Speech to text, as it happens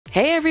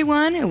Hey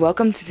everyone, and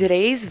welcome to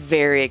today's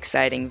very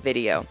exciting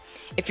video.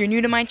 If you're new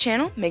to my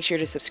channel, make sure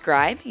to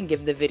subscribe and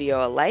give the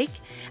video a like,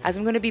 as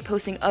I'm going to be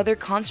posting other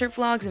concert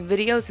vlogs and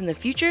videos in the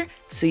future,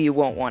 so you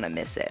won't want to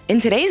miss it. In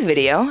today's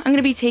video, I'm going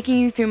to be taking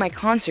you through my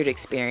concert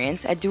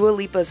experience at Dua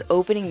Lipa's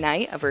opening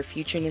night of her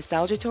Future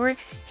Nostalgia Tour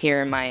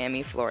here in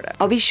Miami, Florida.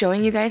 I'll be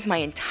showing you guys my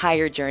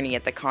entire journey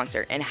at the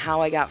concert and how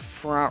I got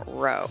front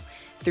row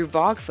through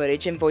vlog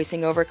footage and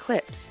voicing over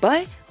clips.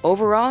 But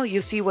overall,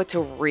 you'll see what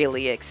to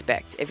really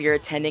expect if you're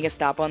attending a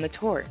stop on the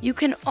tour. You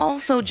can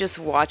also just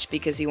watch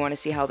because you want to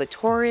see how the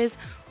tour is,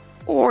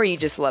 or you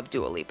just love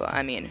Dua Lipa.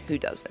 I mean, who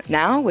doesn't?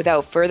 Now,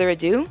 without further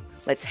ado,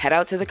 let's head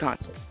out to the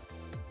concert.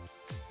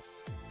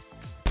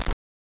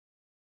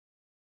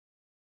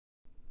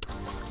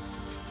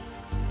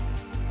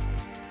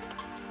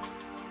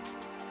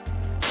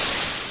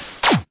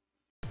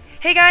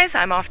 Hey guys,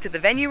 I'm off to the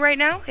venue right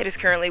now. It is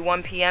currently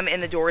 1 p.m.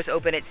 and the doors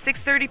open at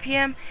 6:30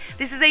 p.m.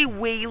 This is a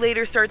way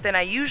later start than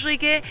I usually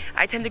get.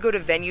 I tend to go to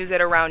venues at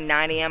around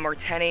 9 a.m. or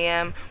 10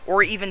 a.m.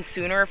 or even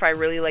sooner if I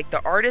really like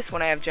the artist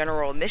when I have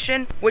general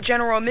admission. What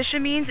general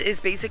admission means is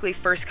basically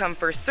first come,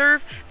 first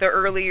serve. The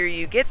earlier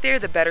you get there,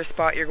 the better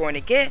spot you're going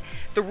to get.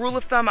 The rule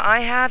of thumb I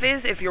have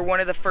is if you're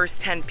one of the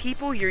first 10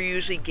 people, you're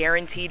usually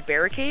guaranteed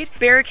barricade.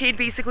 Barricade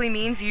basically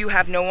means you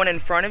have no one in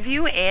front of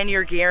you and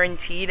you're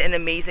guaranteed an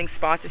amazing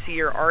spot to see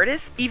your artist.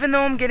 Even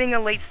though I'm getting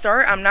a late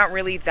start, I'm not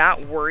really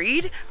that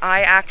worried.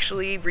 I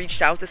actually reached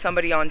out to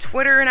somebody on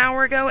Twitter an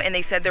hour ago and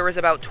they said there was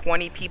about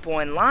 20 people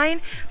in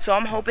line. So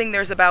I'm hoping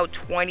there's about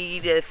 20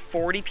 to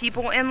 40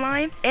 people in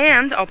line.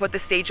 And I'll put the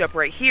stage up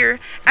right here.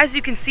 As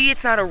you can see,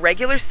 it's not a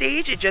regular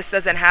stage. It just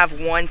doesn't have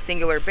one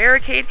singular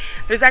barricade.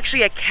 There's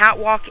actually a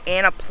catwalk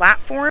and a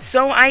platform.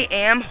 So I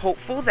am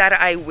hopeful that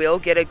I will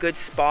get a good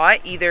spot,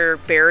 either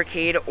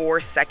barricade or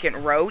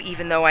second row,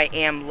 even though I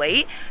am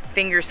late.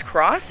 Fingers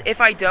crossed.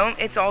 If I don't,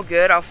 it's all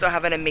good. I'll still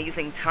have an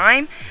amazing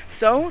time.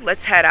 So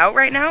let's head out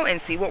right now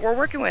and see what we're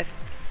working with.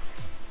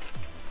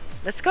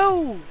 Let's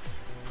go.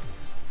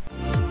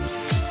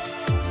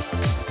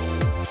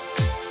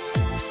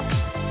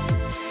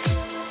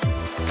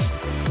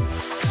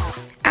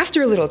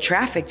 After a little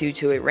traffic due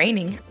to it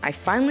raining, I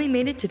finally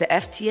made it to the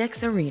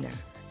FTX Arena.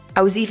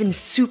 I was even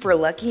super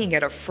lucky and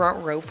got a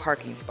front row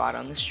parking spot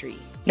on the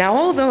street. Now,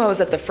 although I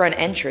was at the front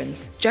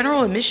entrance,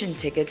 general admission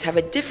tickets have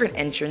a different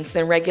entrance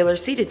than regular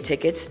seated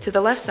tickets to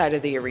the left side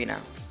of the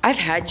arena. I've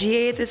had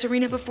GA at this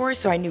arena before,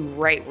 so I knew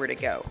right where to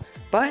go.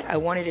 But I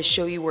wanted to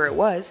show you where it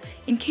was,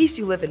 in case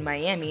you live in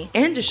Miami,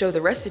 and to show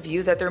the rest of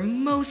you that there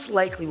most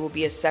likely will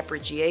be a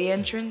separate GA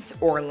entrance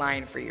or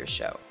line for your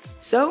show.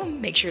 So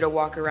make sure to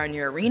walk around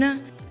your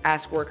arena,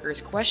 ask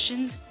workers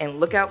questions, and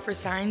look out for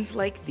signs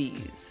like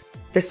these.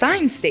 The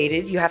sign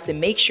stated you have to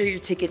make sure your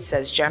ticket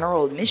says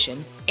general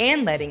admission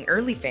and letting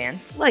early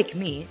fans, like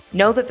me,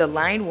 know that the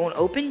line won't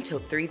open till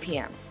 3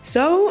 p.m.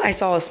 So I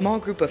saw a small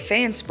group of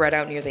fans spread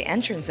out near the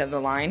entrance of the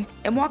line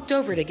and walked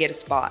over to get a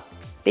spot.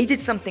 They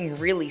did something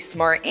really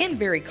smart and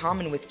very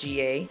common with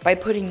GA by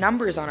putting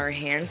numbers on our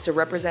hands to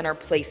represent our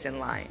place in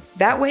line.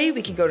 That way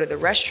we can go to the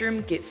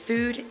restroom, get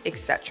food,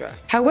 etc.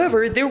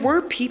 However, there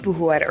were people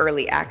who had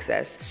early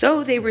access,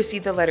 so they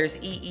received the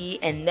letters EE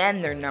and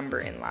then their number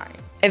in line.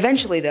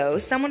 Eventually though,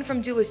 someone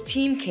from Dua's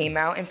team came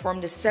out and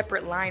formed a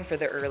separate line for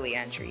the early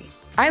entry.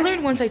 I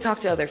learned once I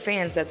talked to other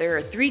fans that there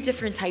are 3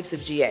 different types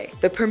of GA.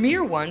 The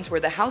premier ones were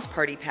the house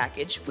party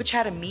package, which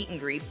had a meet and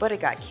greet, but it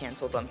got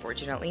cancelled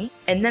unfortunately,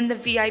 and then the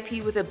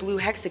VIP with a blue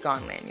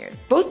hexagon lanyard.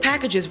 Both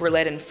packages were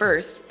let in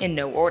first, in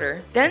no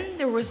order. Then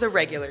there was the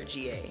regular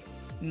GA,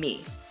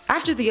 me.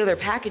 After the other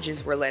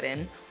packages were let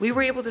in, we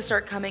were able to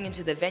start coming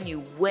into the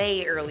venue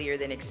way earlier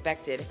than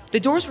expected. The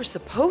doors were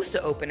supposed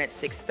to open at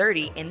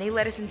 6:30 and they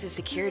let us into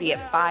security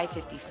at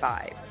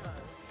 5:55.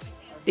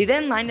 They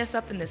then lined us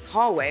up in this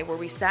hallway where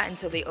we sat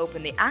until they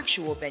opened the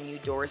actual venue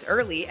doors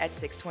early at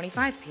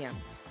 6:25 p.m.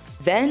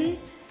 Then,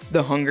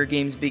 the Hunger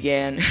Games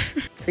began.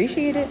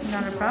 Appreciate it.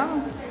 Not a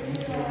problem.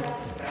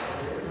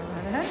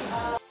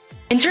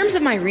 In terms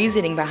of my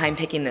reasoning behind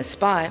picking this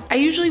spot, I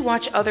usually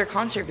watch other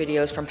concert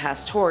videos from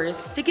past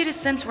tours to get a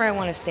sense where I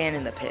want to stand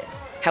in the pit.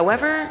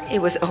 However, it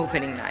was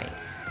opening night,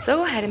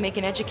 so I had to make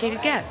an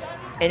educated guess,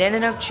 and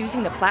ended up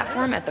choosing the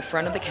platform at the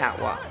front of the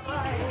catwalk.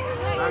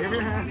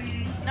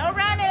 No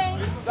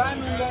running.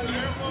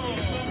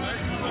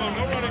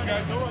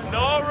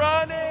 No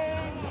running!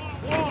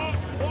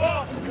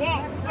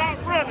 Walk,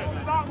 stop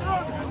running, stop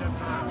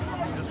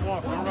running! Just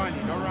walk, don't run,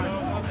 don't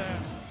run.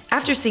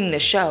 After seeing the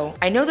show,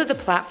 I know that the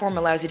platform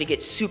allows you to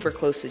get super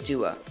close to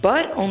Dua,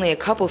 but only a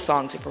couple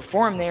songs are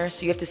performed there,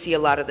 so you have to see a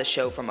lot of the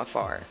show from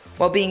afar.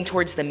 While being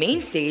towards the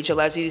main stage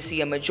allows you to see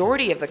a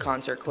majority of the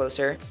concert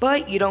closer,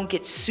 but you don't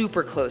get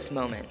super close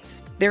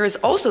moments. There is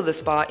also the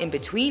spot in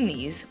between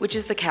these, which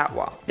is the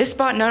catwalk. This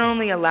spot not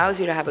only allows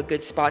you to have a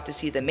good spot to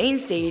see the main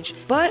stage,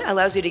 but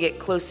allows you to get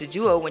close to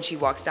Dua when she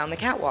walks down the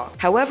catwalk.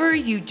 However,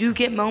 you do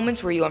get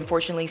moments where you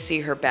unfortunately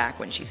see her back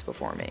when she's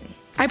performing.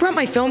 I brought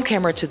my film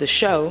camera to the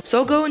show, so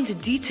I'll go into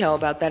detail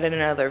about that in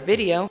another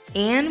video,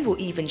 and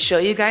we'll even show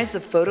you guys the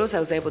photos I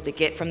was able to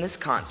get from this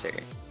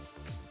concert.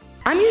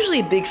 I'm usually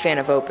a big fan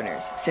of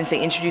openers, since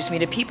they introduce me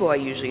to people I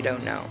usually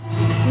don't know.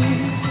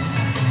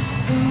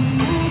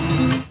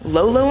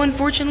 Lolo,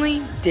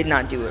 unfortunately, did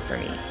not do it for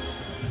me.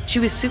 She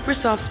was super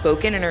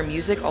soft-spoken and her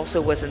music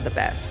also wasn't the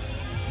best.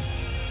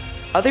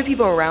 Other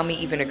people around me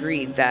even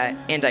agreed that,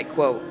 and I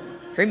quote,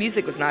 "Her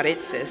music was not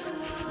it, sis."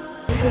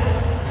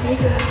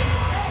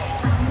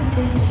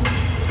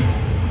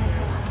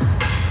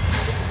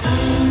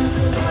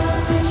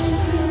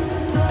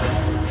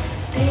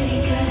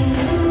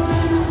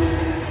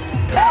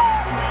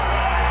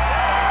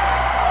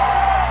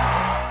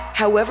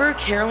 However,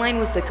 Caroline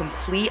was the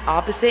complete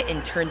opposite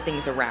and turned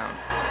things around.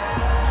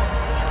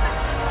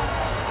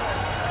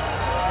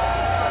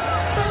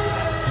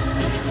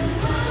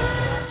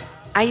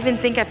 I even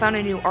think I found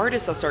a new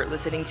artist I'll start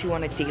listening to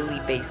on a daily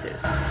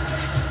basis.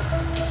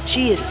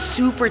 She is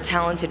super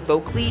talented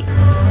vocally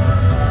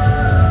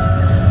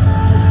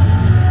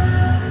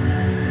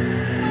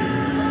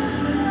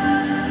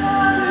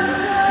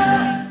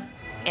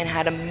and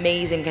had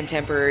amazing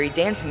contemporary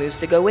dance moves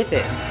to go with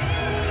it.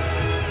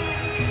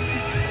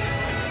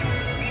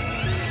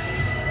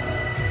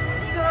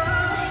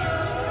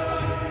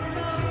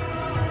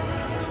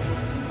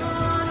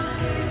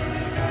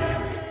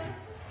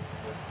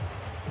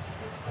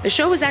 The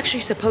show was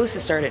actually supposed to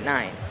start at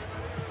 9.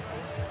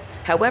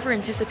 However,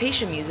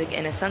 anticipation music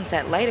and a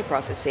sunset light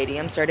across the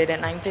stadium started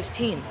at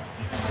 9:15.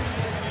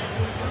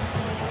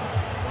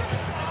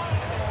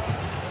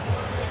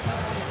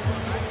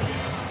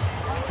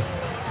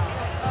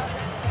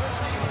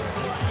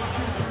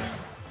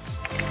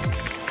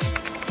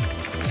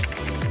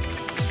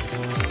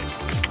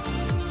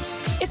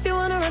 If you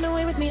wanna run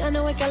away with me, I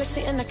know a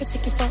galaxy and I could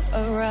take you for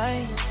a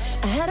ride.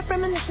 I had a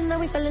premonition that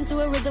we fell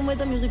into a rhythm where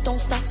the music don't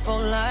stop for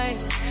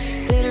life.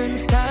 Glitter in the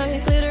sky,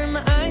 glitter in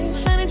my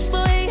eyes, shining just the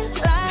way you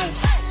like.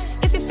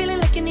 If you're feeling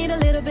like you need a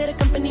little bit of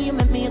company, you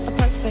met me at the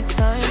perfect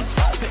time.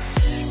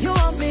 You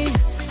want me,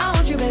 I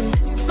want you, baby.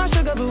 My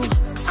sugar boo,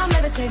 I'm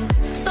levitating.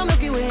 The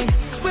Milky Way,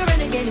 we're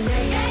renegading.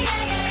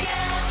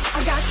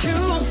 I got you,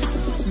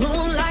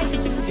 moonlight,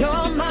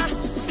 you're my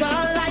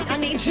starlight. I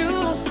need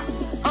you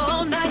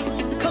all night.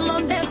 Come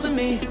on, dance with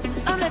me.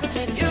 I'm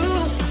levitating. You,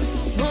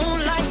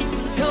 moonlight,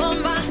 you're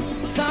my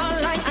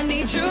starlight. I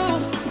need you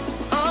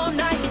all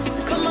night.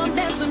 Come on,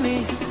 dance with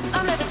me.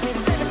 I'm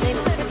levitating,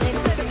 levitating,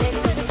 levitating,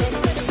 levitating,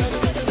 levitating,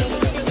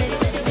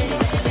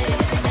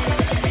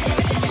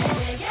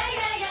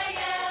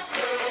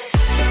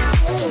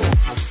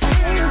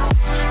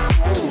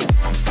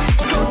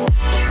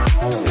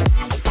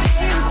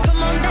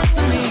 Come on, dance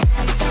with me. I'm levitating.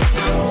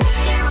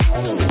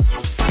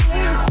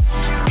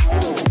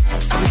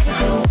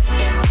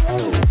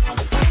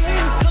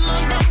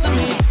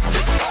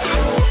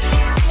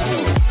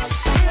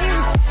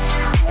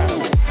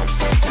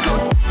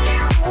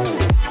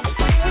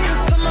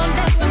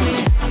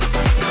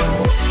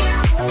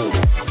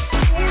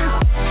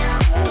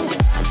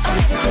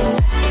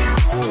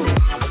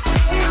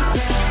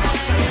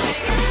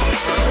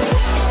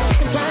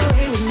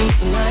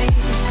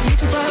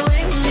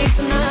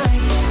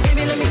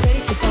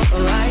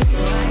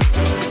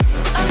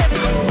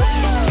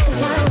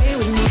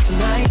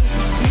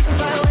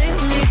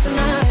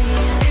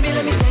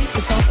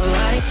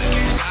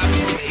 Come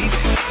on, dance with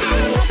me.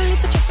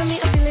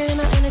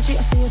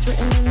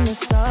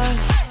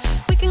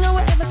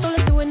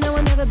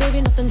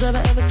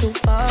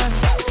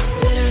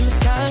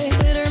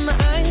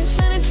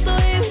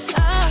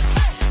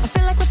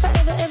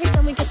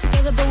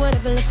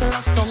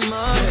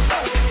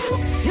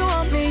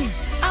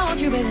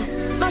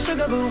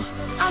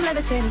 I'm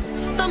levitating,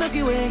 the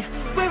Milky Way,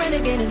 we're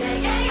renegading.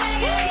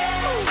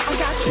 I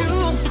got you,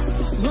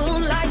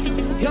 moonlight,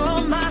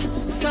 you're my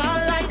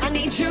starlight. I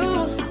need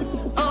you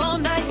all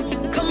night.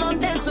 Come on,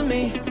 dance with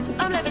me.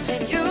 I'm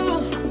levitating.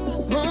 You,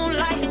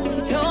 moonlight,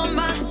 you're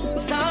my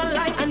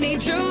starlight. I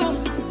need you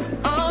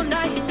all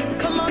night.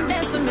 Come on,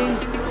 dance with me.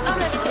 I'm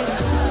levitating.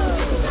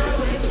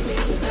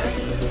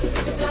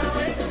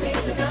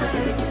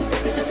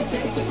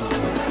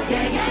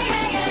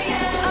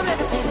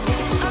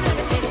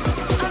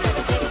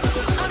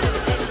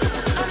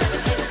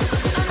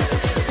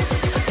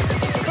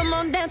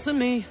 Dance with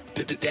me.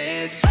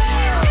 Dance. Come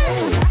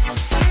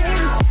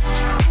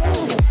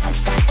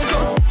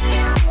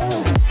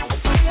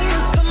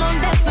on,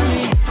 dance with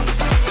me.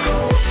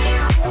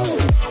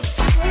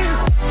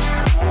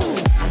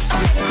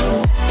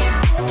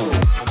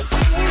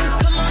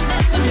 Come on,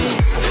 dance with me.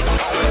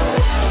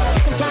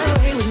 You can fly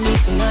away with me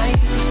tonight.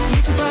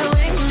 You can fly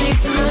away with me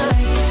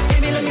tonight.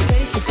 Baby, let me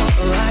take you for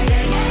a ride.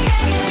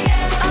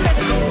 I'm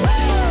levitating.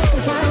 You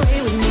can fly away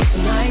with me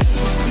tonight.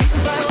 You can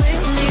fly away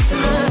with me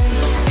tonight.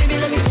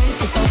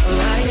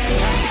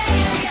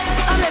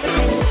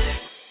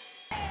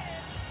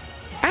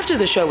 After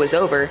the show was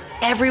over,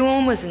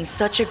 everyone was in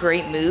such a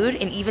great mood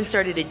and even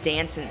started to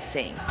dance and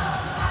sing.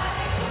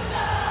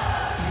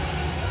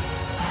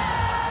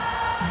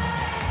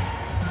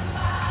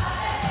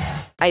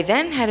 I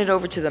then headed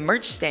over to the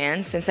merch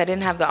stand since I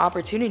didn't have the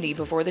opportunity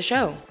before the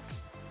show.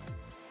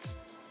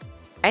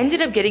 I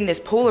ended up getting this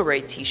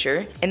Polaroid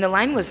t-shirt, and the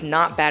line was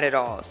not bad at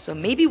all, so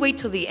maybe wait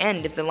till the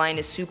end if the line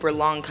is super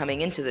long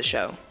coming into the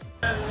show.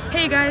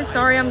 Hey guys,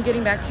 sorry I'm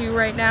getting back to you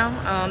right now.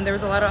 There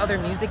was a lot of other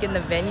music in the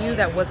venue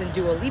that wasn't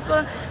Dua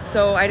Lipa,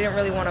 so I didn't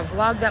really want to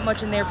vlog that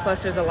much in there,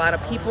 plus there's a lot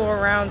of people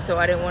around, so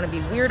I didn't want to be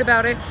weird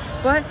about it.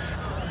 But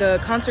the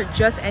concert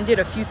just ended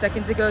a few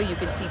seconds ago. You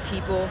can see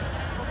people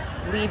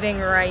leaving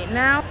right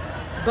now.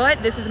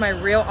 But this is my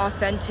real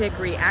authentic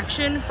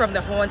reaction from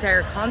the whole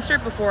entire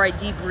concert before I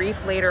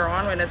debrief later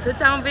on in a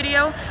sit-down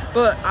video.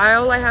 But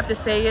all I have to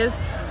say is,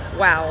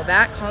 wow,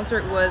 that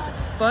concert was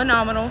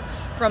phenomenal.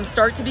 From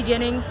start to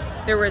beginning,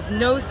 there was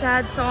no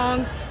sad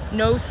songs,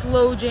 no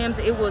slow jams.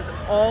 It was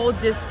all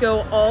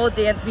disco, all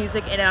dance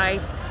music, and I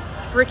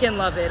freaking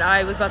love it.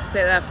 I was about to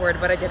say that word,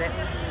 but I didn't.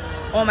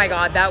 Oh my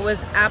God, that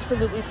was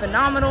absolutely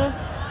phenomenal.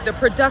 The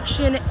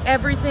production,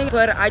 everything.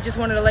 But I just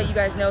wanted to let you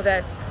guys know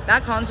that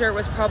that concert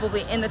was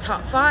probably in the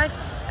top 5.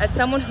 As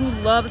someone who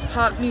loves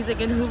pop music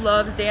and who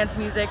loves dance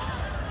music,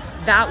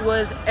 that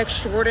was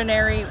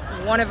extraordinary,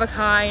 one of a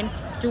kind.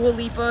 Dua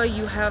Lipa,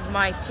 you have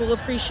my full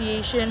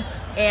appreciation,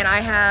 and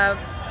I have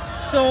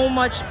so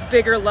much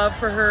bigger love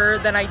for her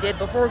than I did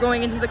before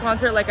going into the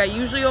concert, like I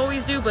usually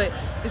always do, but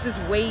this is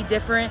way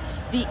different.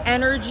 The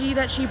energy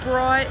that she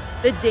brought,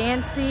 the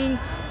dancing,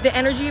 the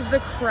energy of the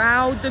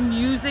crowd, the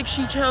music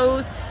she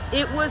chose,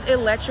 it was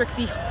electric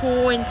the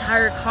whole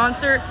entire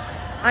concert.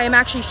 I am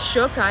actually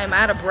shook. I am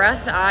out of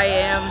breath.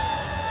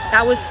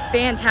 That was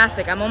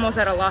fantastic. I'm almost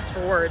at a loss for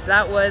words.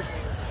 That was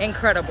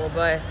incredible,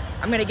 but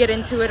I'm gonna get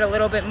into it a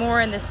little bit more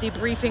in this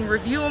debriefing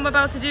review I'm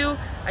about to do.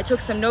 I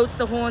took some notes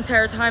the whole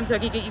entire time so I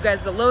could get you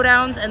guys the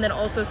lowdowns and then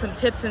also some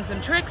tips and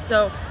some tricks.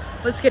 So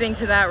let's get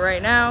into that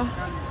right now.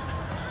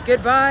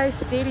 Goodbye,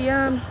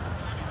 stadium.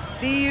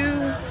 See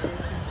you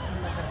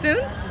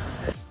soon.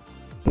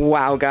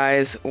 Wow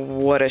guys,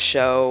 what a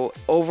show.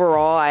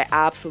 Overall, I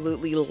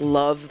absolutely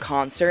love the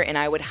concert and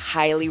I would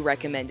highly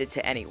recommend it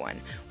to anyone.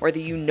 Whether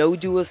you know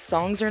Dua's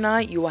songs or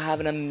not, you will have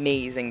an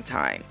amazing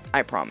time,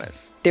 I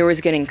promise. There was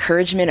good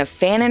encouragement of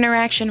fan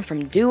interaction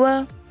from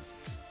Dua,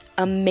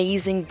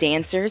 amazing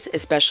dancers,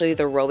 especially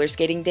the roller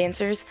skating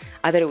dancers.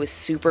 I thought it was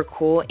super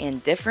cool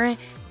and different,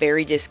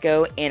 very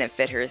disco, and it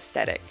fit her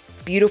aesthetic.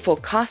 Beautiful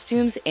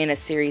costumes and a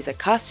series of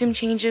costume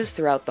changes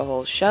throughout the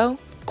whole show.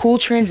 Cool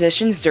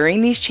transitions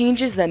during these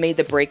changes that made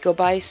the break go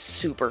by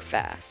super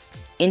fast.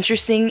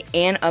 Interesting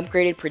and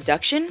upgraded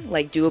production,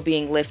 like Dua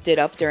being lifted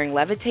up during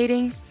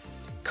levitating,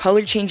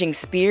 color changing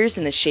spears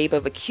in the shape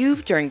of a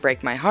cube during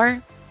Break My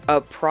Heart, a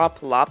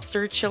prop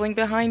lobster chilling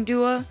behind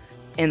Dua,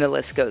 and the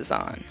list goes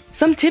on.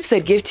 Some tips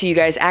I'd give to you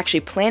guys actually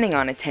planning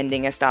on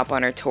attending a stop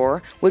on her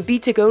tour would be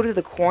to go to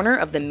the corner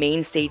of the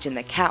main stage in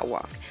the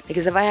catwalk,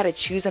 because if I had to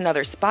choose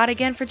another spot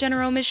again for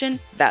general admission,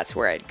 that's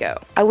where I'd go.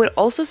 I would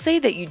also say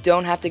that you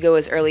don't have to go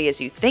as early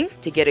as you think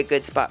to get a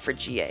good spot for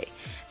GA.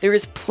 There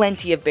is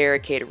plenty of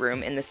barricade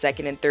room in the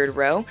second and third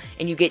row,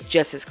 and you get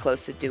just as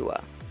close to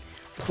Dua.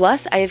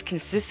 Plus, I have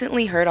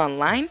consistently heard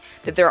online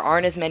that there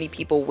aren't as many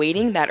people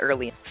waiting that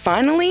early.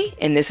 Finally,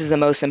 and this is the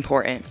most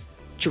important,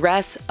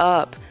 dress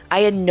up. I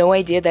had no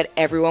idea that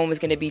everyone was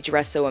going to be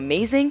dressed so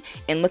amazing,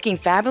 and looking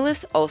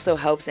fabulous also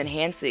helps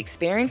enhance the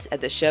experience at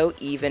the show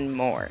even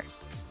more.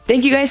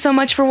 Thank you guys so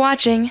much for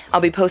watching.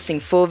 I'll be posting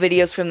full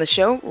videos from the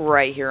show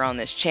right here on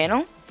this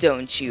channel,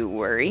 don't you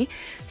worry.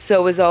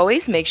 So as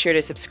always, make sure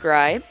to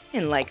subscribe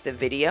and like the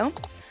video.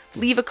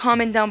 Leave a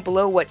comment down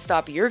below what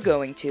stop you're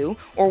going to,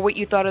 or what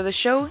you thought of the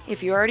show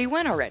if you already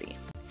went already.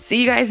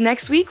 See you guys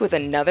next week with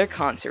another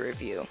concert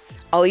review.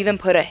 I'll even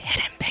put a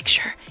hidden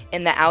picture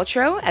in the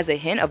outro as a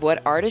hint of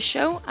what artist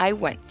show I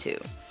went to.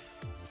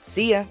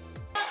 See ya!